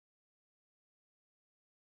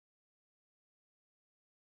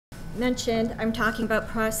mentioned, I'm talking about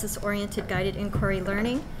process-oriented guided inquiry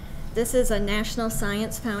learning. This is a National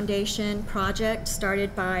Science Foundation project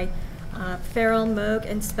started by Farrell, Moog,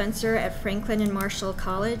 and Spencer at Franklin and Marshall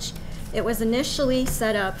College. It was initially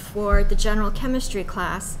set up for the general chemistry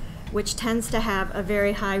class, which tends to have a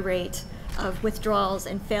very high rate of withdrawals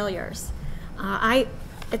and failures.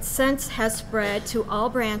 It since has spread to all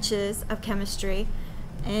branches of chemistry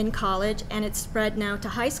in college, and it's spread now to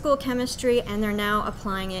high school chemistry, and they're now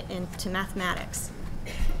applying it into mathematics.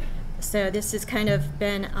 So this has kind of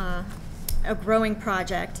been a growing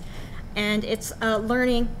project. And it's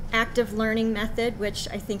a active learning method, which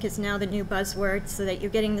I think is now the new buzzword, so that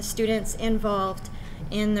you're getting the students involved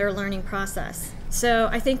in their learning process. So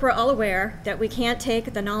I think we're all aware that we can't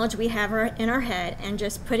take the knowledge we have in our head and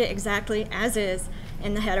just put it exactly as is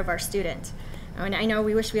in the head of our student. And I know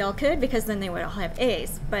we wish we all could, because then they would all have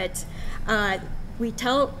A's, but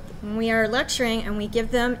when we are lecturing and we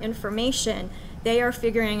give them information, they are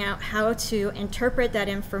figuring out how to interpret that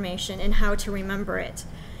information and how to remember it.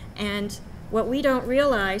 And what we don't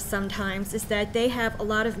realize sometimes is that they have a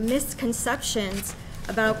lot of misconceptions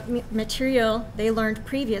about material they learned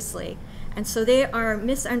previously. And so they are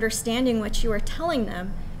misunderstanding what you are telling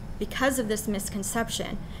them because of this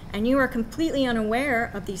misconception. And you are completely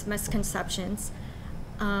unaware of these misconceptions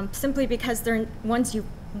simply because they're ones you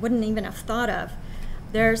wouldn't even have thought of.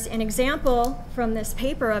 There's an example from this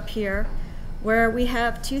paper up here where we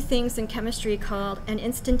have two things in chemistry called an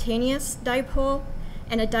instantaneous dipole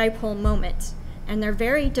and a dipole moment. And they're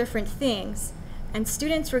very different things. And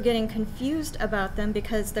students were getting confused about them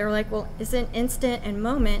because they're like, well, isn't instant and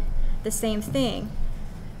moment the same thing?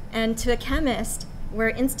 And to a chemist, where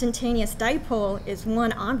instantaneous dipole is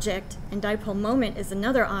one object and dipole moment is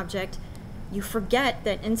another object, you forget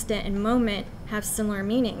that instant and moment have similar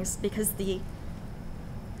meanings because the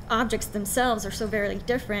objects themselves are so very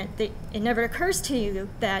different that it never occurs to you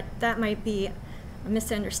that that might be a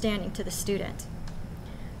misunderstanding to the student.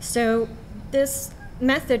 So this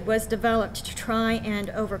method was developed to try and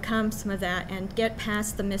overcome some of that and get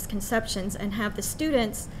past the misconceptions and have the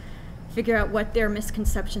students figure out what their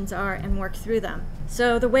misconceptions are and work through them.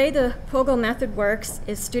 So the way the POGIL method works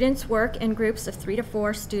is students work in groups of 3 to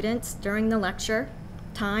 4 students during the lecture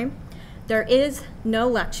time. There is no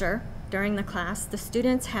lecture during the class. The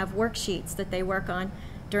students have worksheets that they work on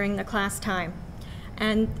during the class time.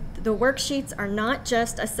 And the worksheets are not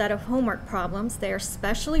just a set of homework problems. They are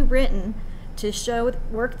specially written to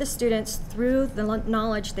work the students through the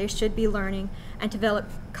knowledge they should be learning and develop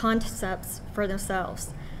concepts for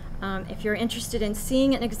themselves. If you're interested in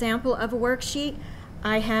seeing an example of a worksheet,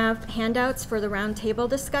 I have handouts for the roundtable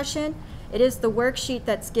discussion. It is the worksheet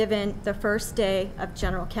that's given the first day of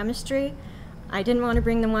general chemistry. I didn't want to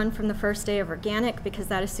bring the one from the first day of organic because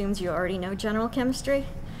that assumes you already know general chemistry.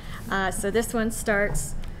 So this one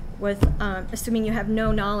starts with assuming you have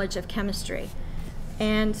no knowledge of chemistry.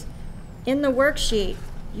 And in the worksheet,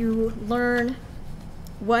 you learn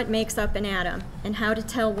what makes up an atom and how to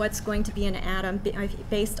tell what's going to be an atom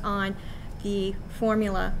based on the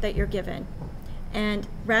formula that you're given. And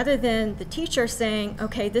rather than the teacher saying,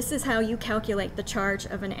 okay, this is how you calculate the charge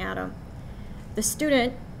of an atom, the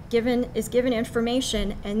student is given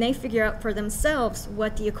information and they figure out for themselves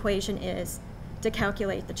what the equation is to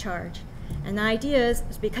calculate the charge. And the idea is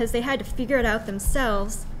because they had to figure it out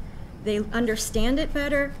themselves, they understand it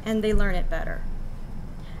better and they learn it better.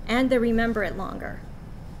 And they remember it longer.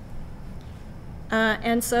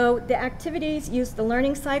 And so the activities use the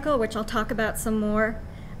learning cycle, which I'll talk about some more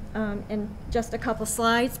in just a couple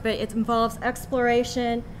slides, but it involves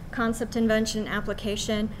exploration, concept invention,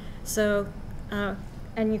 application. So,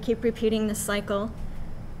 and you keep repeating the cycle.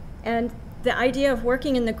 And the idea of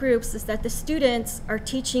working in the groups is that the students are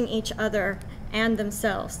teaching each other and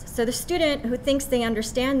themselves. So the student who thinks they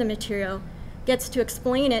understand the material gets to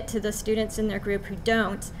explain it to the students in their group who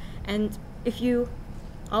don't. And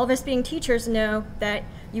all of us being teachers know that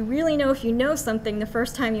you really know if you know something the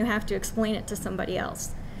first time you have to explain it to somebody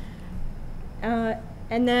else.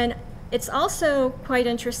 And then it's also quite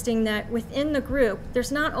interesting that within the group,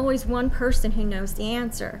 there's not always one person who knows the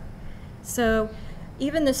answer. So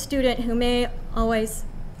even the student who may always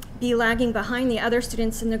be lagging behind the other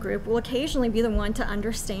students in the group will occasionally be the one to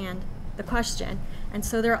understand the question. And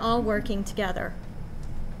so they're all working together.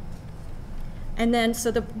 And then,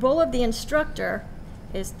 so the role of the instructor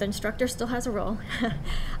is, the instructor still has a role,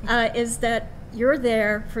 is that you're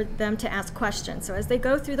there for them to ask questions. So as they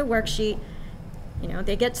go through the worksheet,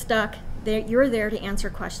 they get stuck, you're there to answer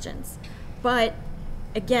questions. But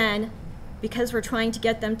again, because we're trying to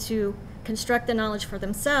get them to construct the knowledge for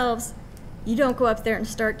themselves, you don't go up there and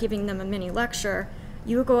start giving them a mini lecture.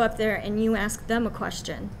 you go up there and you ask them a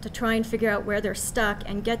question to try and figure out where they're stuck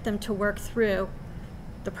and get them to work through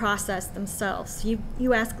the process themselves.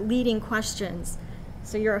 You ask leading questions,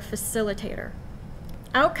 so you're a facilitator.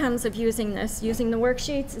 Outcomes of using the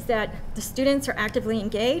worksheets, is that the students are actively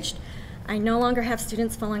engaged. I no longer have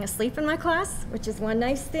students falling asleep in my class, which is one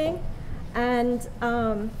nice thing. And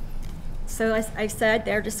so as I said,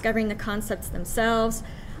 they're discovering the concepts themselves.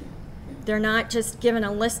 They're not just given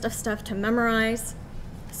a list of stuff to memorize.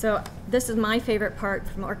 So this is my favorite part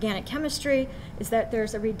from organic chemistry, is that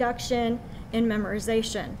there's a reduction in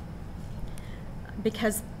memorization,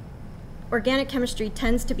 because organic chemistry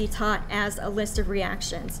tends to be taught as a list of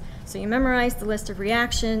reactions. So you memorize the list of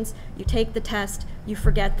reactions, you take the test, you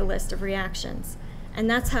forget the list of reactions. And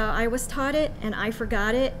that's how I was taught it, and I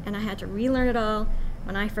forgot it, and I had to relearn it all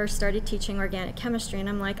when I first started teaching organic chemistry. And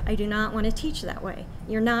I'm like, I do not want to teach that way.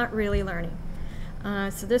 You're not really learning.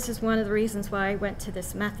 So this is one of the reasons why I went to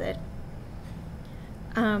this method.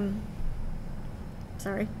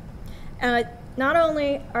 Not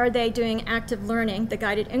only are they doing active learning, the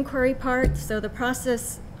guided inquiry part, so the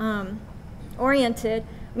process oriented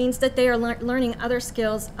means that they are learning other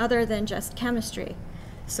skills other than just chemistry.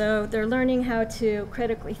 So they're learning how to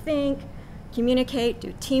critically think, communicate,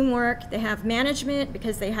 do teamwork. They have management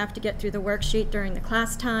because they have to get through the worksheet during the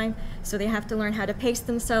class time, so they have to learn how to pace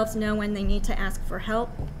themselves, know when they need to ask for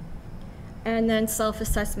help. And then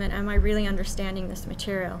self-assessment, am I really understanding this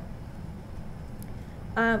material?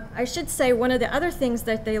 I should say one of the other things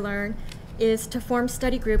that they learn is to form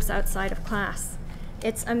study groups outside of class.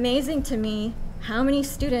 It's amazing to me how many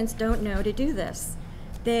students don't know to do this.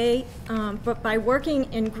 But by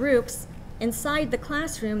working in groups inside the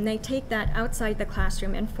classroom, they take that outside the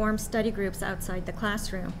classroom and form study groups outside the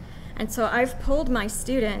classroom. And so I've polled my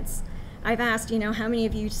students. I've asked, how many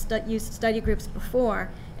of you used study groups before?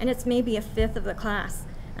 And it's maybe a fifth of the class.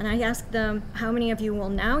 And I asked them, how many of you will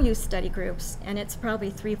now use study groups? And it's probably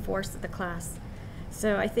 3/4 of the class.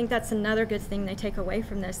 So I think that's another good thing they take away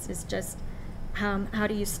from this, is just how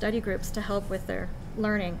to use study groups to help with their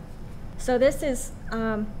learning. So this is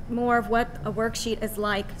more of what a worksheet is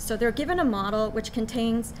like. So they're given a model which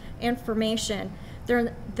contains information.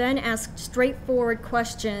 They're then asked straightforward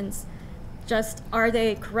questions. Just, are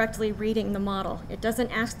they correctly reading the model? It doesn't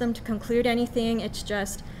ask them to conclude anything. It's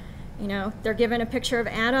just, they're given a picture of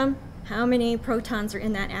atom, how many protons are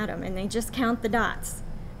in that atom, and they just count the dots,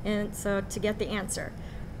 and so to get the answer.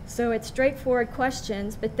 So it's straightforward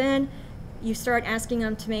questions, but then you start asking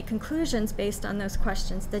them to make conclusions based on those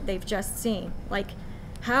questions that they've just seen, like,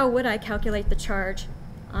 how would I calculate the charge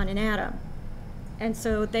on an atom? And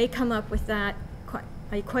so they come up with that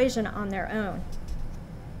equation on their own.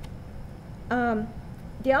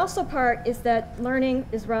 The also part is that learning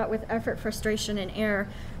is wrought with effort, frustration, and error.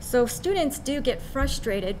 So students do get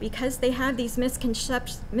frustrated because they have these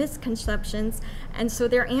misconceptions, and so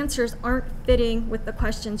their answers aren't fitting with the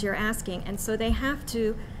questions you're asking, and so they have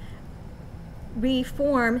to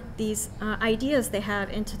reform these ideas they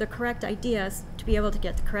have into the correct ideas to be able to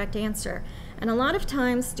get the correct answer. And a lot of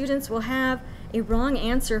times students will have a wrong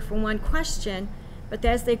answer for one question, but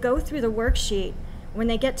as they go through the worksheet, when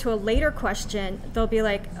they get to a later question, they'll be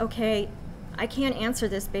like, okay, I can't answer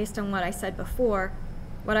this based on what I said before.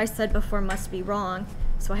 What I said before must be wrong,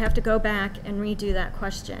 so I have to go back and redo that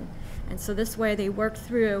question. And so this way they work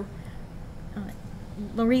through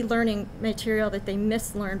relearning material that they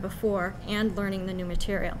mislearned before and learning the new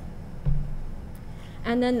material.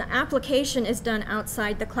 And then the application is done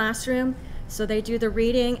outside the classroom, so they do the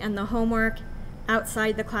reading and the homework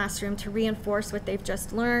outside the classroom to reinforce what they've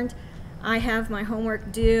just learned. I have my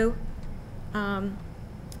homework due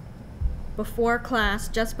before class,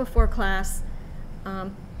 just before class,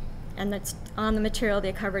 and that's on the material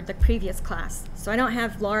they covered the previous class. So I don't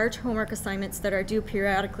have large homework assignments that are due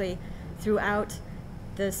periodically throughout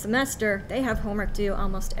the semester. They have homework due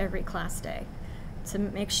almost every class day to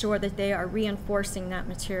make sure that they are reinforcing that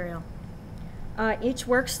material. Each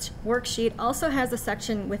worksheet also has a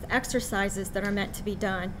section with exercises that are meant to be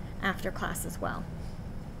done after class as well.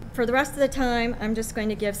 For the rest of the time, I'm just going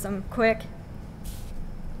to give some quick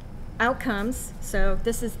outcomes. So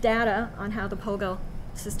this is data on how the POGIL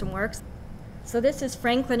system works. So this is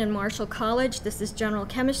Franklin and Marshall College. This is general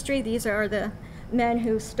chemistry. These are the men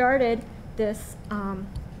who started this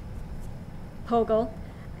POGIL.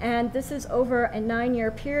 And this is over a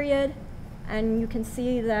 9-year period. And you can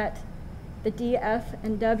see that the D, F,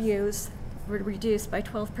 and W's were reduced by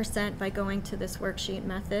 12% by going to this worksheet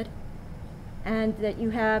method, and that you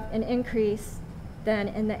have an increase then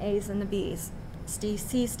in the A's and the B's.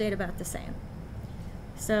 C stayed about the same.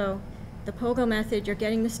 So the POGIL method, you're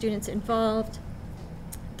getting the students involved,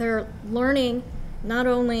 they're learning not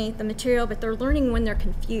only the material, but they're learning when they're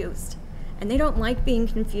confused. And they don't like being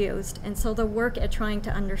confused, and so they'll work at trying to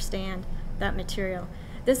understand that material.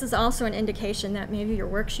 This is also an indication that maybe your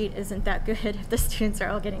worksheet isn't that good if the students are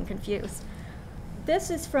all getting confused.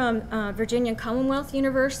 This is from Virginia Commonwealth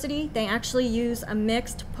University. They actually use a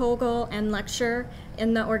mixed POGIL and lecture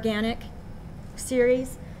in the organic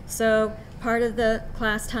series. So part of the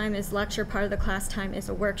class time is lecture, part of the class time is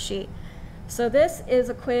a worksheet. So this is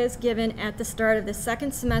a quiz given at the start of the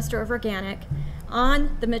second semester of organic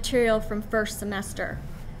on the material from first semester.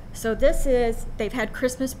 So this is, they've had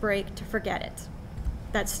Christmas break to forget it.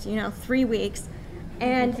 That's, 3 weeks.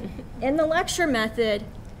 And in the lecture method,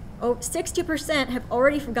 60% have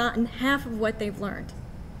already forgotten half of what they've learned.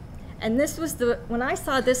 And this was when I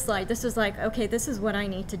saw this slide, this was like, okay, this is what I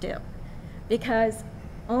need to do. Because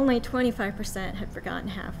only 25% had forgotten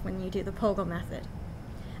half when you do the POGIL method.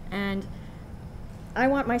 And I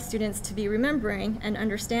want my students to be remembering and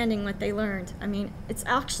understanding what they learned. I mean, it's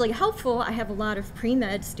actually helpful. I have a lot of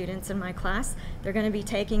pre-med students in my class. They're going to be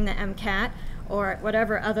taking the MCAT or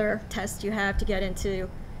whatever other test you have to get into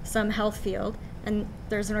some health field. And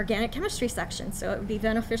there's an organic chemistry section, so it would be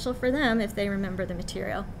beneficial for them if they remember the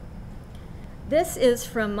material. This is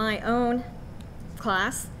from my own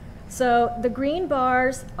class. So the green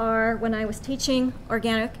bars are when I was teaching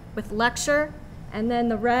organic with lecture, and then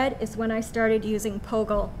the red is when I started using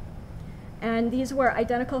POGIL. And these were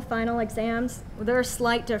identical final exams. There are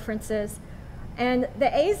slight differences. And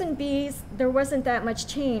the A's and B's, there wasn't that much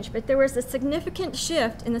change, but there was a significant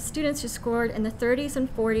shift in the students who scored in the 30s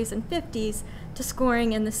and 40s and 50s to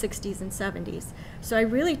scoring in the 60s and 70s. So I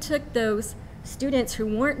really took those students who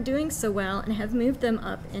weren't doing so well and have moved them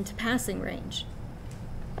up into passing range.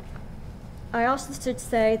 I also should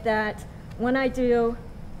say that when I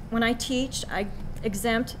teach, I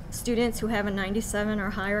exempt students who have a 97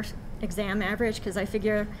 or higher exam average because I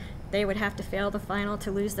figure they would have to fail the final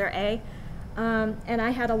to lose their A. And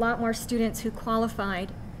I had a lot more students who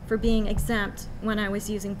qualified for being exempt when I was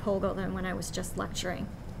using POGIL than when I was just lecturing.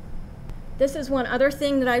 This is one other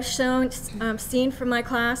thing that I've seen from my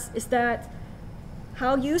class is that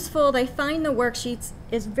how useful they find the worksheets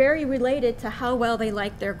is very related to how well they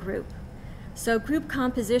like their group. So group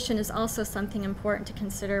composition is also something important to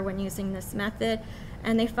consider when using this method.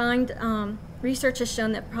 And they find, research has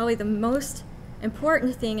shown that probably the most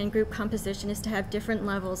important thing in group composition is to have different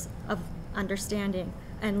levels of understanding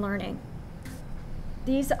and learning.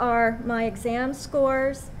 These are my exam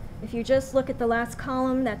scores. If you just look at the last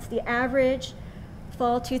column, that's the average.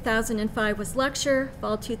 Fall 2005 was lecture.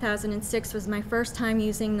 Fall 2006 was my first time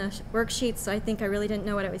using the worksheets, so I think I really didn't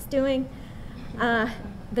know what I was doing.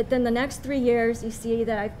 But then the next 3 years, you see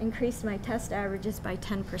that I've increased my test averages by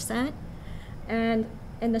 10%. And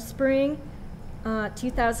in the spring,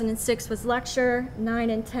 2006 was lecture, 9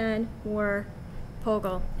 and 10 were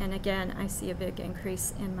POGIL. And again, I see a big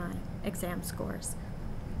increase in my exam scores.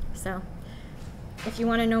 So if you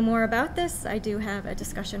want to know more about this, I do have a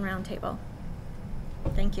discussion roundtable.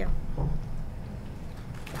 Thank you.